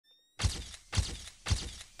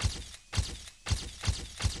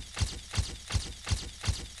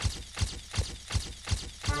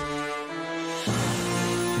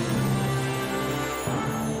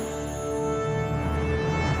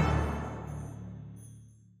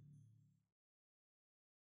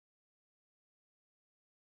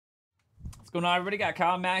going on, everybody? Got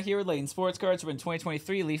Kyle Matt here with Layton Sports Cards. We're in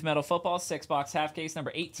 2023 Leaf Metal Football 6-box half case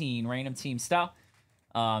number 18, random team style.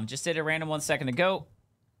 Just did a random 1 second ago.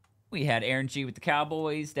 We had Aaron G with the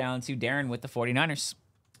Cowboys down to Darren with the 49ers.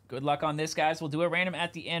 Good luck on this, guys. We'll do a random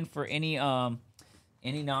at the end for any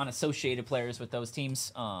non-associated players with those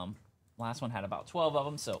teams. Last one had about 12 of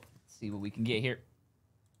them, so let's see what we can get here.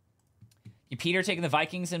 Peter taking the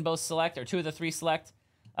Vikings in both select, or 2 of the 3 select.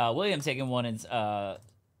 William taking 1 in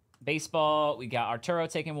baseball. We got Arturo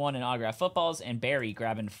taking 1 in autograph footballs, and Barry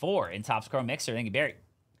grabbing 4 in Topps Chrome Mixer. Thank you, Barry.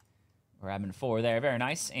 Grabbing 4 there. Very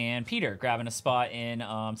nice. And Peter grabbing a spot in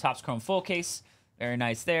Topps Chrome Full Case. Very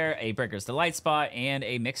nice there. A Breakers Delight spot and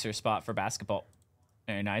a Mixer spot for basketball.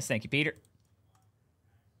 Very nice. Thank you, Peter.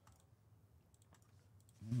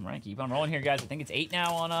 All right, keep on rolling here, guys. I think it's 8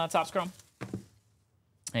 now on Topps Chrome.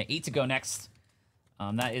 8 to go next.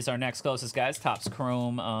 That is our next closest, guys. Topps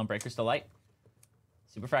Chrome Breakers Delight.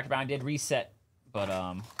 Super Fractor Bound did reset, but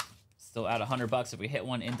still at $100 if we hit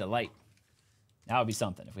one in Delight. That would be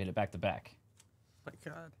something if we hit it back to back. My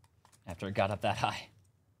God. After it got up that high.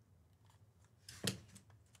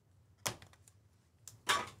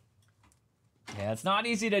 Yeah, it's not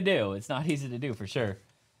easy to do. It's not easy to do for sure.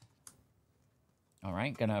 All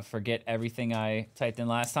right, gonna forget everything I typed in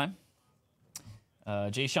last time.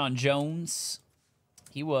 Jay Sean Jones.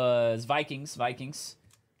 He was Vikings.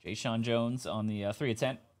 Jay Sean Jones on the 3 of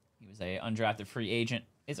 10. He was a undrafted free agent.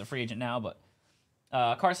 Is a free agent now, but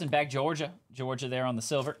Carson Beck, Georgia there on the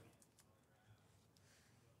silver.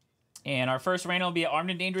 And our first random will be Armed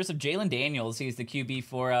and Dangerous of Jalen Daniels. He's the QB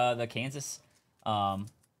for the Kansas Jayhawks.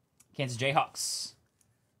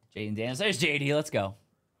 Jalen Daniels. There's JD. Let's go.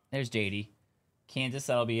 There's JD. Kansas.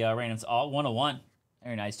 That'll be randoms all 101.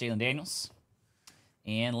 Very nice, Jalen Daniels.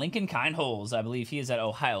 And Lincoln Kindholes. I believe he is at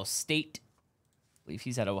Ohio State.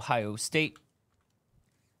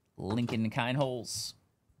 Lincoln Kindholes.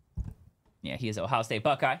 Yeah, he is Ohio State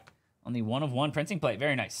Buckeye on the 1-of-1 printing plate.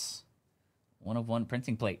 Very nice. 1-of-1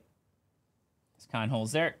 printing plate. It's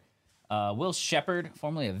Kindholes there. Will Shepard,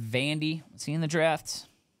 formerly of Vandy. Was he in the draft?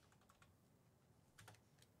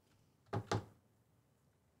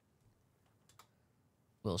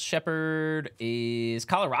 Will Shepard is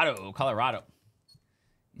Colorado.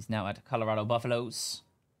 He's now at Colorado Buffaloes.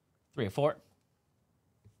 3 of 4.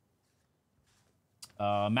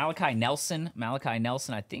 Malachi Nelson,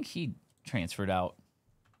 I think he transferred out.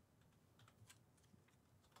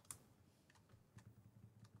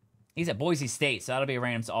 He's at Boise State, so that'll be a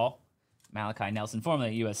randoms all. Malachi Nelson,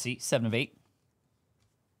 formerly at USC, 7 of 8.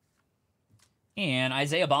 And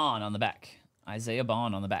Isaiah Bond on the back.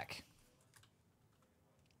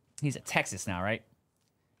 He's at Texas now, right?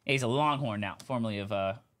 He's a Longhorn now, formerly of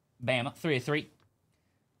Bama, 3 of 3.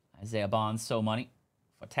 Isaiah Bond, so money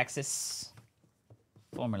for Texas.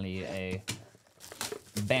 Formerly a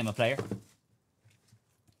Bama player.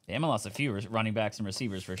 Bama lost a few running backs and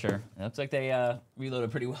receivers for sure. It looks like they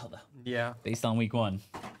reloaded pretty well, though. Yeah. Based on week 1.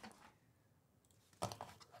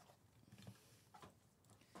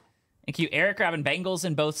 Thank you, Eric, grabbing Bengals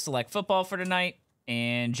in both select football for tonight.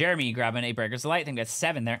 And Jeremy grabbing a Breakers Delight. I think that's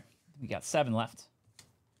 7 there. We got 7 left.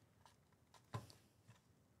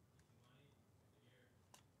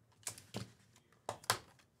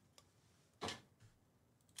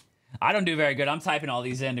 I don't do very good. I'm typing all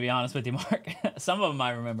these in, to be honest with you, Mark. Some of them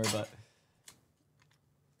I remember, but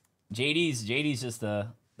JD's just the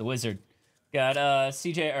wizard. Got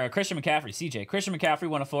Christian McCaffrey. Christian McCaffrey,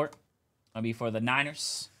 1 of 4. I'll be for the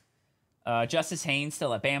Niners. Justice Haynes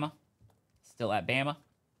still at Bama.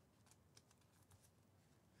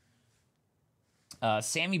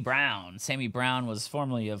 Sammy Brown. Sammy Brown was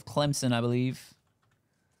formerly of Clemson, I believe.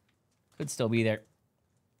 Could still be there.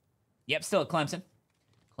 Yep, still at Clemson.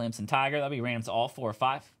 Clemson Tiger. That'll be randoms all 4 or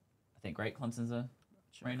 5. I think, right? Clemson's a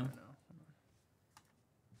random.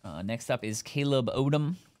 Next up is Caleb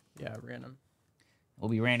Odom. Yeah, random. We'll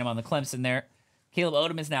be random on the Clemson there. Caleb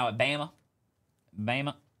Odom is now at Bama.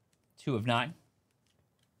 2 of 9.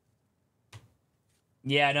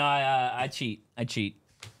 Yeah, no, I cheat.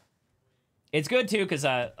 It's good, too, because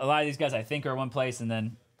a lot of these guys I think are one place, and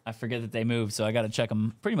then I forget that they moved, so I got to check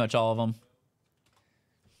them, pretty much all of them.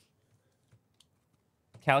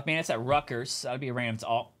 Calic Manus at Rutgers. That'll be a randoms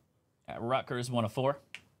all. At Rutgers, 1 of 4.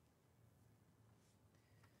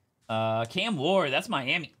 Cam Ward, that's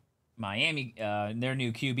Miami. Their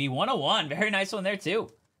new QB, 101. Very nice one there,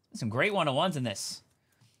 too. Some great 101s in this.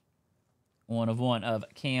 1 of 1 of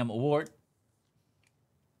Cam Ward.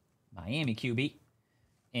 Miami QB.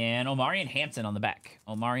 And Omarion Hampton on the back.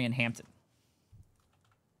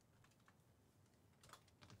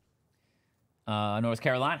 North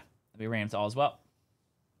Carolina. That'll be Rams all as well.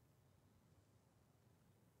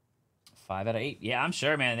 5 out of 8. Yeah, I'm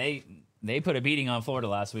sure, man. They put a beating on Florida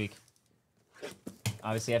last week.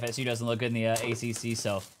 Obviously, FSU doesn't look good in the ACC,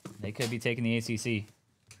 so they could be taking the ACC.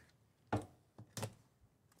 I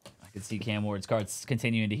could see Cam Ward's cards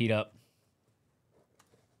continuing to heat up.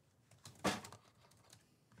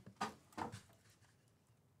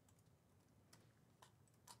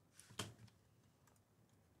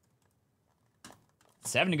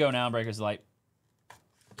 Seven to go now, Breakers Light.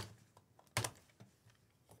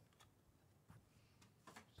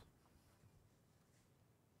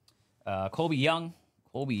 Colby Young.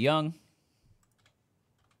 Colby Young.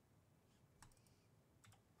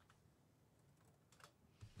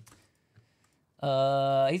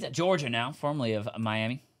 He's at Georgia now, formerly of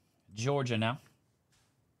Miami. Georgia now.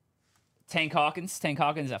 Tank Hawkins. Tank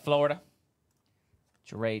Hawkins at Florida.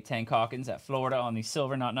 Jeray Tank Hawkins at Florida on the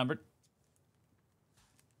silver, not numbered.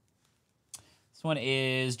 This one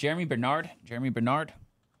is Jeremy Bernard. Jeremy Bernard.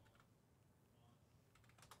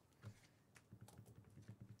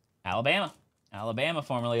 Alabama. Alabama,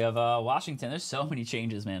 formerly of Washington. There's so many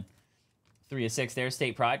changes, man. 3 of 6 there.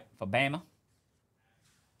 State Pride for Bama.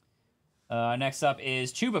 Next up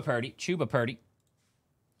is Chuba Purdy. Chuba Purdy.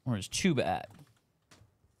 Where's Chuba at?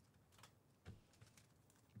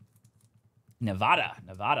 Nevada.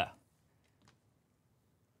 Nevada.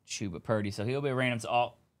 Chuba Purdy. So he'll be random to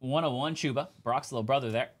all. 101 Chuba. Brock's little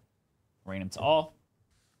brother there. Random to all.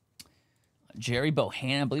 Jerry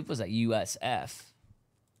Bohannon, I believe, was at USF.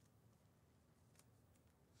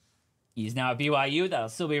 He's now at BYU. That'll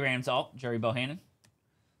still be random to all. Jerry Bohannon.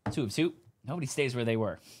 2 of 2. Nobody stays where they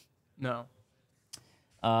were. No.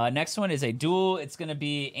 Next one is a duel. It's going to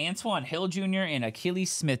be Antoine Hill Jr. and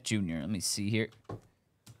Achilles Smith Jr. Let me see here.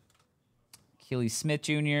 Achilles Smith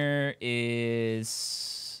Jr.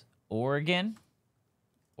 is Oregon.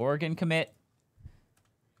 Oregon commit.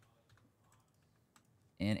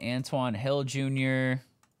 And Antoine Hill Jr.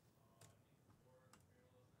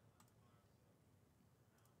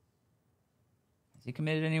 Is he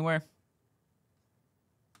committed anywhere?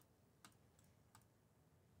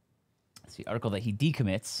 That's the article that he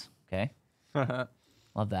decommits. Okay.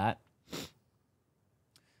 Love that.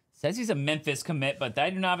 Says he's a Memphis commit, but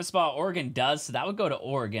I do not have a spot. Oregon does, so that would go to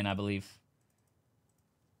Oregon, I believe.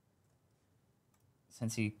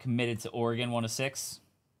 Since he committed to Oregon, 1 of 6.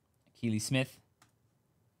 Achilles Smith.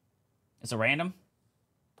 It's a random.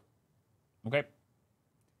 Okay.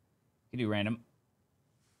 You do random.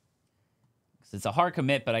 Because it's a hard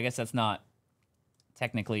commit, but I guess that's not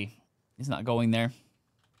technically, he's not going there.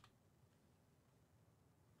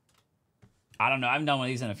 I don't know. I haven't done one of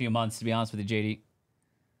these in a few months, to be honest with you, JD.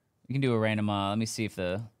 You can do a random. Let me see if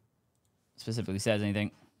the specifically says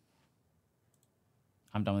anything.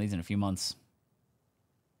 I'm done with these in a few months.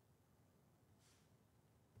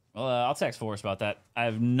 Well, I'll text Forrest about that. I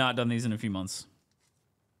have not done these in a few months.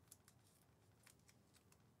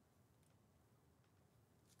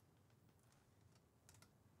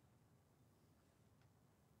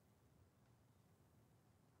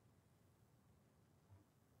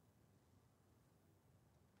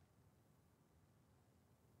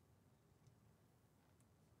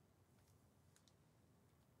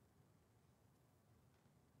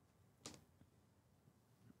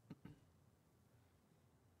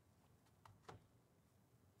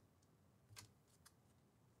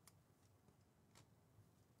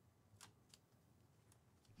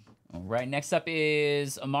 All right, next up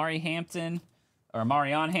is Amarion Hampton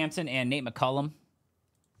and Nate McCullum.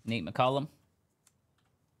 Nate McCullum.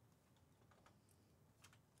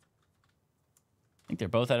 I think they're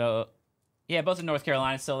both at both in North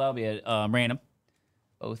Carolina still. That'll be a random.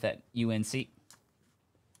 Both at UNC.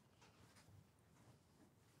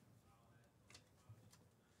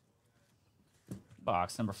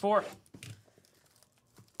 Box number 4.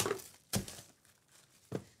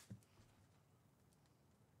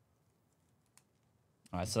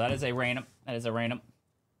 All right, so that is a random. That is a random.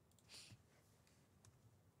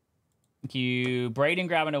 Thank you, Braden,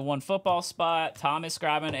 grabbing a 1 football spot. Thomas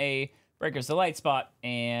grabbing a Breakers Delight spot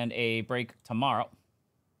and a break tomorrow.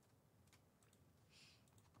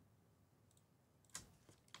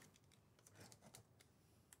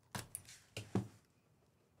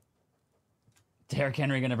 Derrick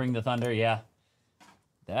Henry going to bring the thunder? Yeah.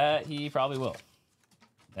 That he probably will.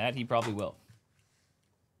 That he probably will.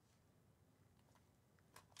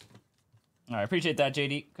 All right, appreciate that,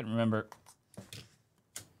 JD. Couldn't remember.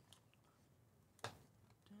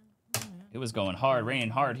 It was going hard, raining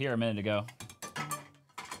hard here a minute ago.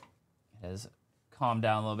 It has calmed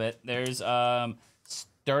down a little bit. There's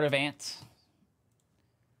Sturdivant.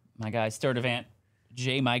 My guy, Sturdivant.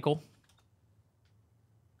 J. Michael.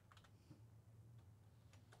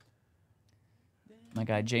 My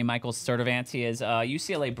guy J. Michael Sturdivant. He is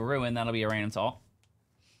UCLA Bruin. That'll be a random tall.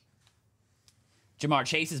 Jamar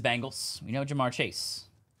Chase is Bengals. We know Jamar Chase.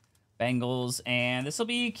 Bengals. And this will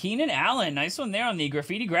be Keenan Allen. Nice one there on the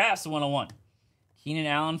Graffiti Graphs 101. Keenan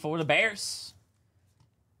Allen for the Bears.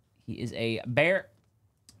 He is a Bear.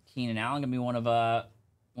 Keenan Allen gonna be one of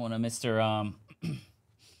Mr.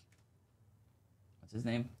 What's his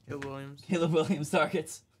name? Caleb Williams. Caleb Williams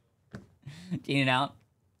targets. Keenan Allen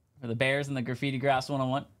for the Bears and the Graffiti Graphs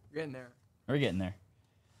 101. We're getting there. We're getting there.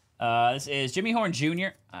 This is Jimmy Horn Jr.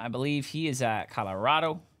 I believe he is at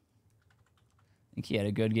Colorado. I think he had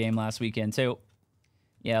a good game last weekend, too.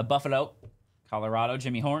 Yeah, Buffalo, Colorado,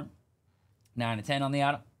 Jimmy Horn. 9/10 on the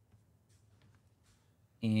auto.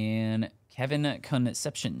 And Kevin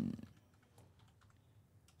Conception.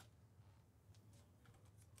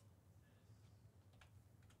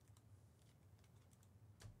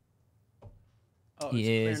 Oh, He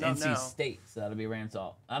it's is clearing up NC now. State, so that'll be Rams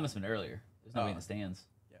all. That must have been earlier. There's nobody in the stands.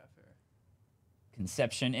 Yeah, fair.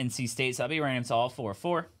 Conception, NC State, so that'll be Rams all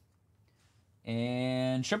 4-4.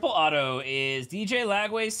 And triple auto is DJ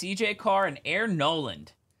Lagway, CJ Carr, and Air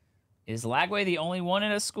Noland. Is Lagway the only one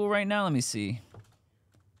in a school right now? Let me see.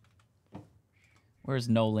 Where's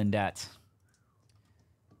Noland at?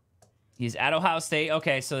 He's at Ohio State.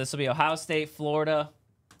 Okay, so this will be Ohio State, Florida,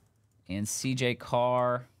 and CJ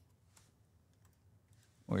Carr.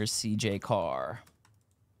 Where's CJ Carr?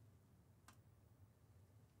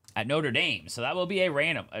 At Notre Dame. So that will be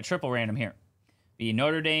a triple random here. Be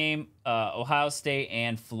Notre Dame, Ohio State,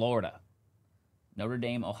 and Florida. Notre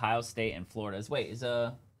Dame, Ohio State, and Florida. Is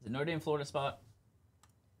it Notre Dame, Florida spot?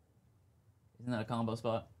 Isn't that a combo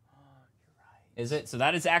spot? Oh, you're right. Is it? So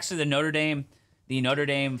that is actually the Notre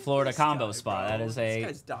Dame, Florida This combo guy, spot. bro. That is This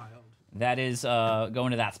guy's dialed. that is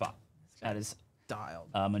going to that spot. That is Dialed.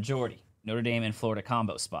 majority Notre Dame and Florida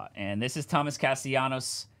combo spot. And this is Thomas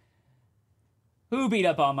Castellanos, who beat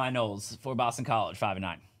up on my Knowles for Boston College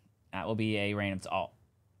 5-9. That will be a random to all.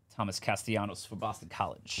 Thomas Castellanos for Boston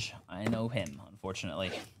College. I know him,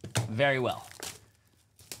 unfortunately, very well.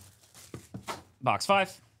 Box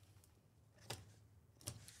 5.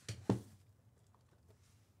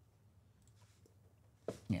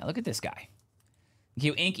 Yeah, look at this guy.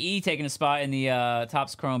 Q Inc. E taking a spot in the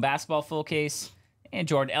Topps Chrome basketball full case. And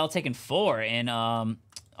Jordan L taking 4 in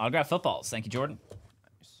autograph footballs. Thank you, Jordan.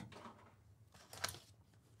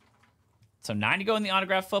 So 9 to go in the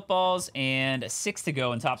autograph footballs and 6 to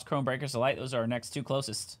go in Topps Chrome Breakers of Light. Those are our next 2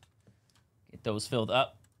 closest. Get those filled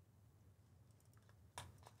up.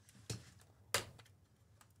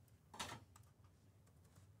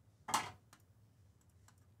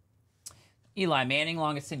 Eli Manning,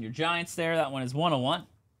 longest tenure Giants there. That one is 101.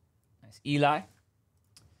 Nice Eli.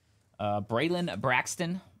 Braylon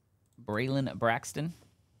Braxton.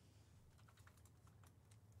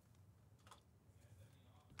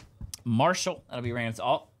 Marshall. That'll be Rams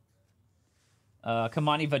alt.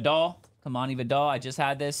 Kamani Vidal. I just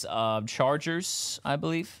had this. Chargers, I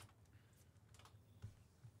believe.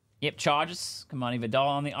 Yep, Chargers. Kamani Vidal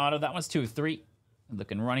on the auto. That one's 2 of 3.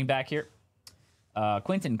 Looking running back here.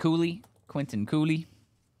 Quentin Cooley.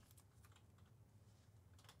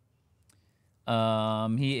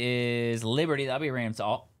 He is Liberty. That'll be Rams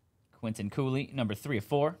alt. Quentin Cooley, number 3 of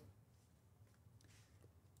 4.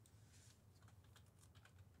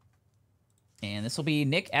 And this will be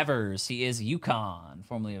Nick Evers. He is UConn,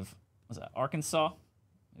 formerly of, was that Arkansas?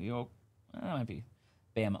 New York? That might be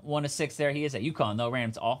Bama. 1 of 6 there. He is at UConn, though.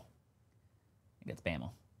 Rams all. I think that's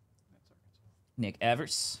Bama. Nick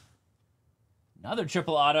Evers. Another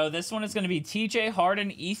triple auto. This one is going to be TJ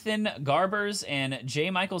Harden, Ethan Garbers, and J.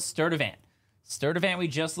 Michael Sturdivant. Sturdivant, we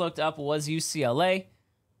just looked up, was UCLA.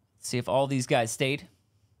 Let's see if all these guys stayed.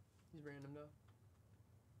 He's random, though.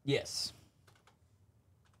 Yes.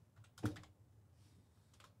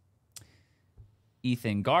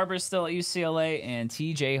 Ethan Garbers still at UCLA, and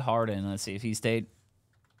TJ Harden. Let's see if he stayed.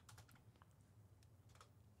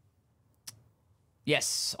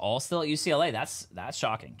 Yes, all still at UCLA. That's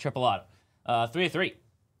shocking. Triple auto. 3 of 3.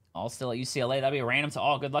 All still at UCLA. That'd be a random to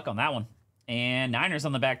all. Good luck on that one. And Niners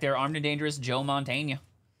on the back there. Armed and Dangerous, Joe Montana.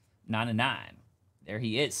 9 of 9. There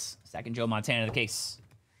he is. Second Joe Montana of the case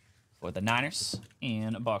for the Niners.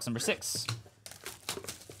 And box number 6.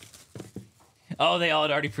 Oh, they all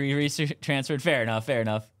had already pre-transferred. Fair enough. I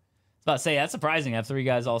was about to say, that's surprising to have 3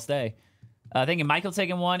 guys all stay. Thank you, Michael,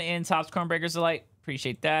 taking 1 in Topps Chrome Breakers of Light.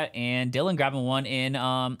 Appreciate that. And Dylan grabbing 1 in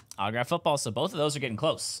autograph football. So both of those are getting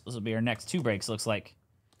close. Those will be our next 2 breaks, looks like.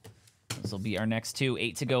 Those will be our next 2.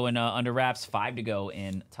 8 to go in Under Wraps. 5 to go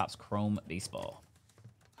in Topps Chrome Baseball.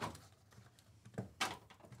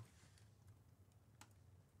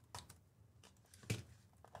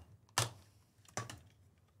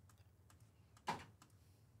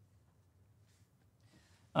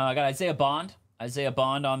 I got Isaiah Bond. Isaiah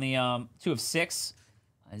Bond on the 2 of 6.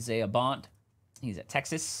 Isaiah Bond. He's at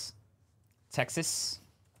Texas. Texas.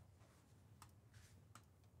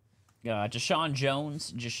 Deshaun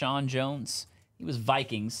Jones. Deshaun Jones. He was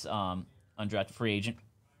Vikings. Undrafted free agent.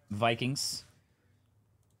 Vikings.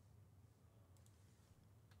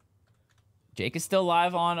 Jake is still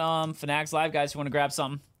live on Fanatics Live, guys. If you want to grab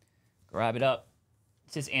something, grab it up.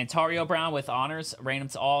 It says Antario Brown with honors. Random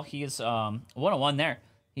to all. He is 101 there.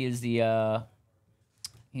 He is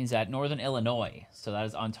he's at Northern Illinois. So that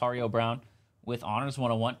is Ontario Brown with honors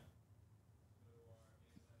 101.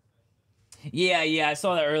 Yeah, I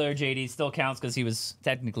saw that earlier, JD. Still counts because he was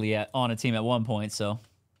technically on a team at one point, so.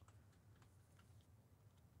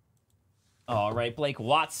 All right, Blake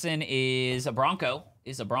Watson is a Bronco.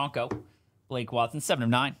 Blake Watson, 7 of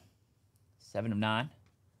 9. 7 of 9.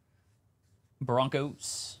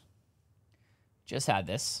 Broncos. Just had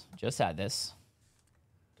this.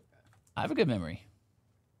 I have a good memory.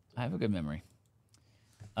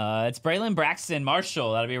 It's Braylon Braxton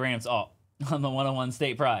Marshall. That'll be Rams all on the 101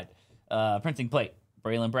 State Pride. Printing plate.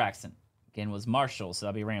 Braylon Braxton. Again, was Marshall, so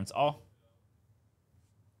that'll be Rams all.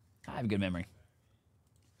 I have a good memory.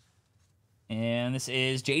 And this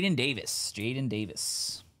is Jaden Davis.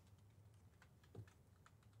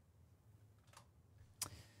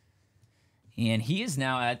 And he is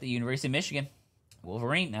now at the University of Michigan.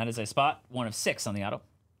 Wolverine, that is a spot. 1 of 6 on the auto.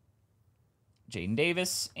 Jaden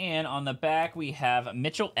Davis. And on the back, we have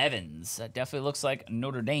Mitchell Evans. That definitely looks like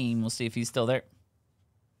Notre Dame. We'll see if he's still there.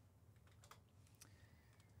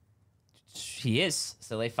 He is.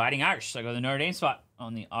 Still a Fighting Irish. So I go to the Notre Dame spot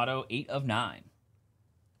on the auto. 8 of 9.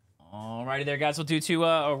 Alrighty there, guys. We'll do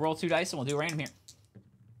roll 2 dice, and we'll do random here.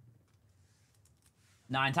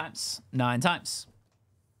 9 times. 9 times.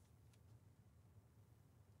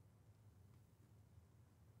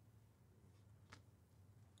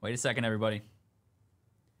 Wait a second, everybody.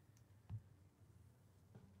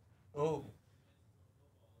 Oh.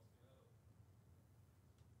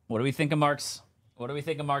 What do we think of Mark's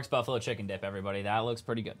Buffalo Chicken Dip, everybody? That looks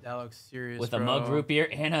pretty good. That looks serious, with bro. a mug root beer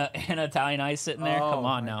and a Italian ice sitting there. Come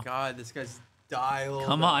on now. Oh my God, this guy's dialed.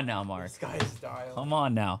 Come on now, Mark. This guy's dialed. Come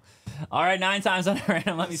on now. All right, 9 times on the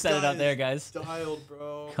random. Let me set it up there, guys. Dialed,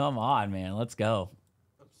 bro. Come on, man. Let's go.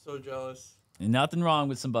 I'm so jealous. Nothing wrong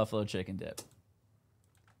with some Buffalo Chicken Dip.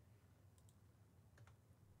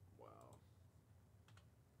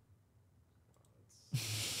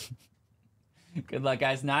 Good luck,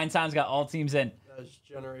 guys. 9 times, got all teams in. That's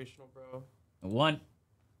generational, bro. 1,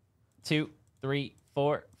 2, 3,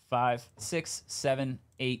 4, 5, 6, 7,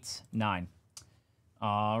 8, 9.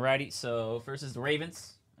 Alrighty, so first is the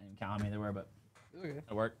Ravens. I didn't count how many there were, but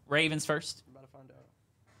it'll work. Ravens first. I'm about to find out.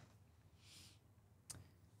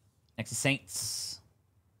 Next is Saints.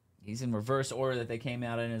 He's in reverse order that they came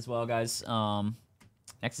out in as well, guys.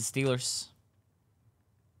 Next is Steelers.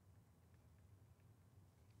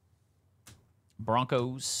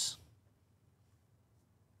 Broncos.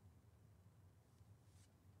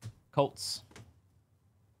 Colts.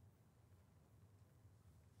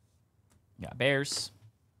 Got Bears.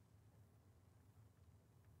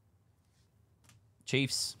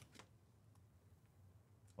 Chiefs.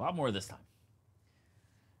 A lot more this time.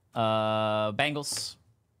 Bengals.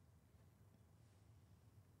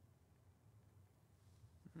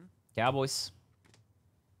 Cowboys.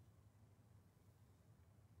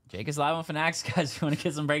 Jake is live on Fanatics, guys. If you want to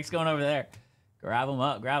get some breaks going over there, grab them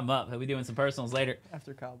up. He'll be doing some personals later.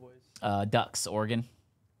 After Cowboys. Ducks, Oregon.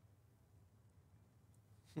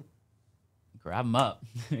 Grab them up.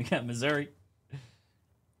 We got Missouri.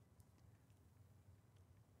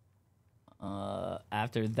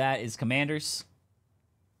 After that is Commanders.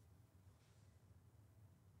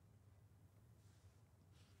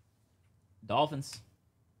 Dolphins.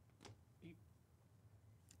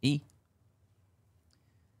 E.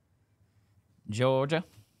 Georgia.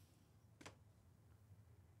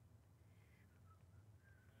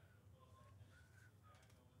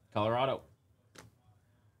 Colorado.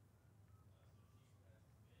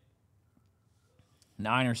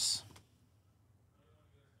 Niners.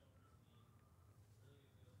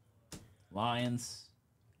 Lions.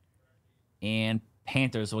 And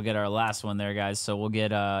Panthers will get our last one there, guys. So we'll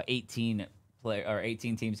get 18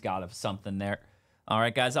 teams got of something there. All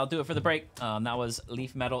right, guys, I'll do it for the break. That was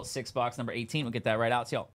Leaf Metal 6 box number 18. We'll get that right out to y'all.